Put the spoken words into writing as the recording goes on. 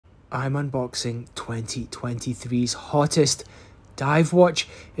I'm unboxing 2023's hottest dive watch.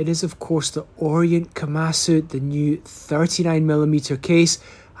 It is of course the Orient Kamasu, the new 39mm case.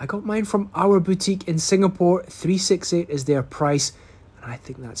 I got mine from our boutique in Singapore. 368 is their price, and I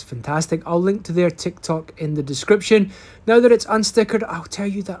think that's fantastic. I'll link to their TikTok in the description. Now that it's unstickered, I'll tell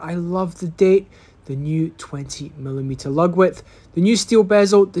you that I love the date, the new 20mm lug width, the new steel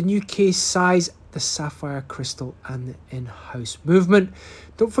bezel, the new case size, the sapphire crystal, and the in-house movement.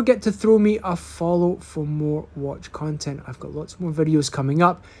 Don't forget to throw me a follow for more watch content. I've got lots more videos coming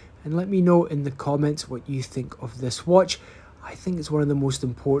up, and let me know in the comments what you think of this watch. I think it's one of the most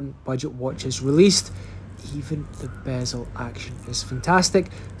important budget watches released. Even the bezel action is fantastic.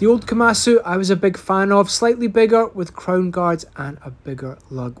 The old Kamasu I was a big fan of, slightly bigger with crown guards and a bigger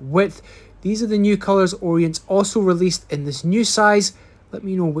lug width. These are the new colours Orient's also released in this new size. Let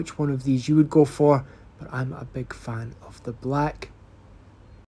me know which one of these you would go for, but I'm a big fan of the black.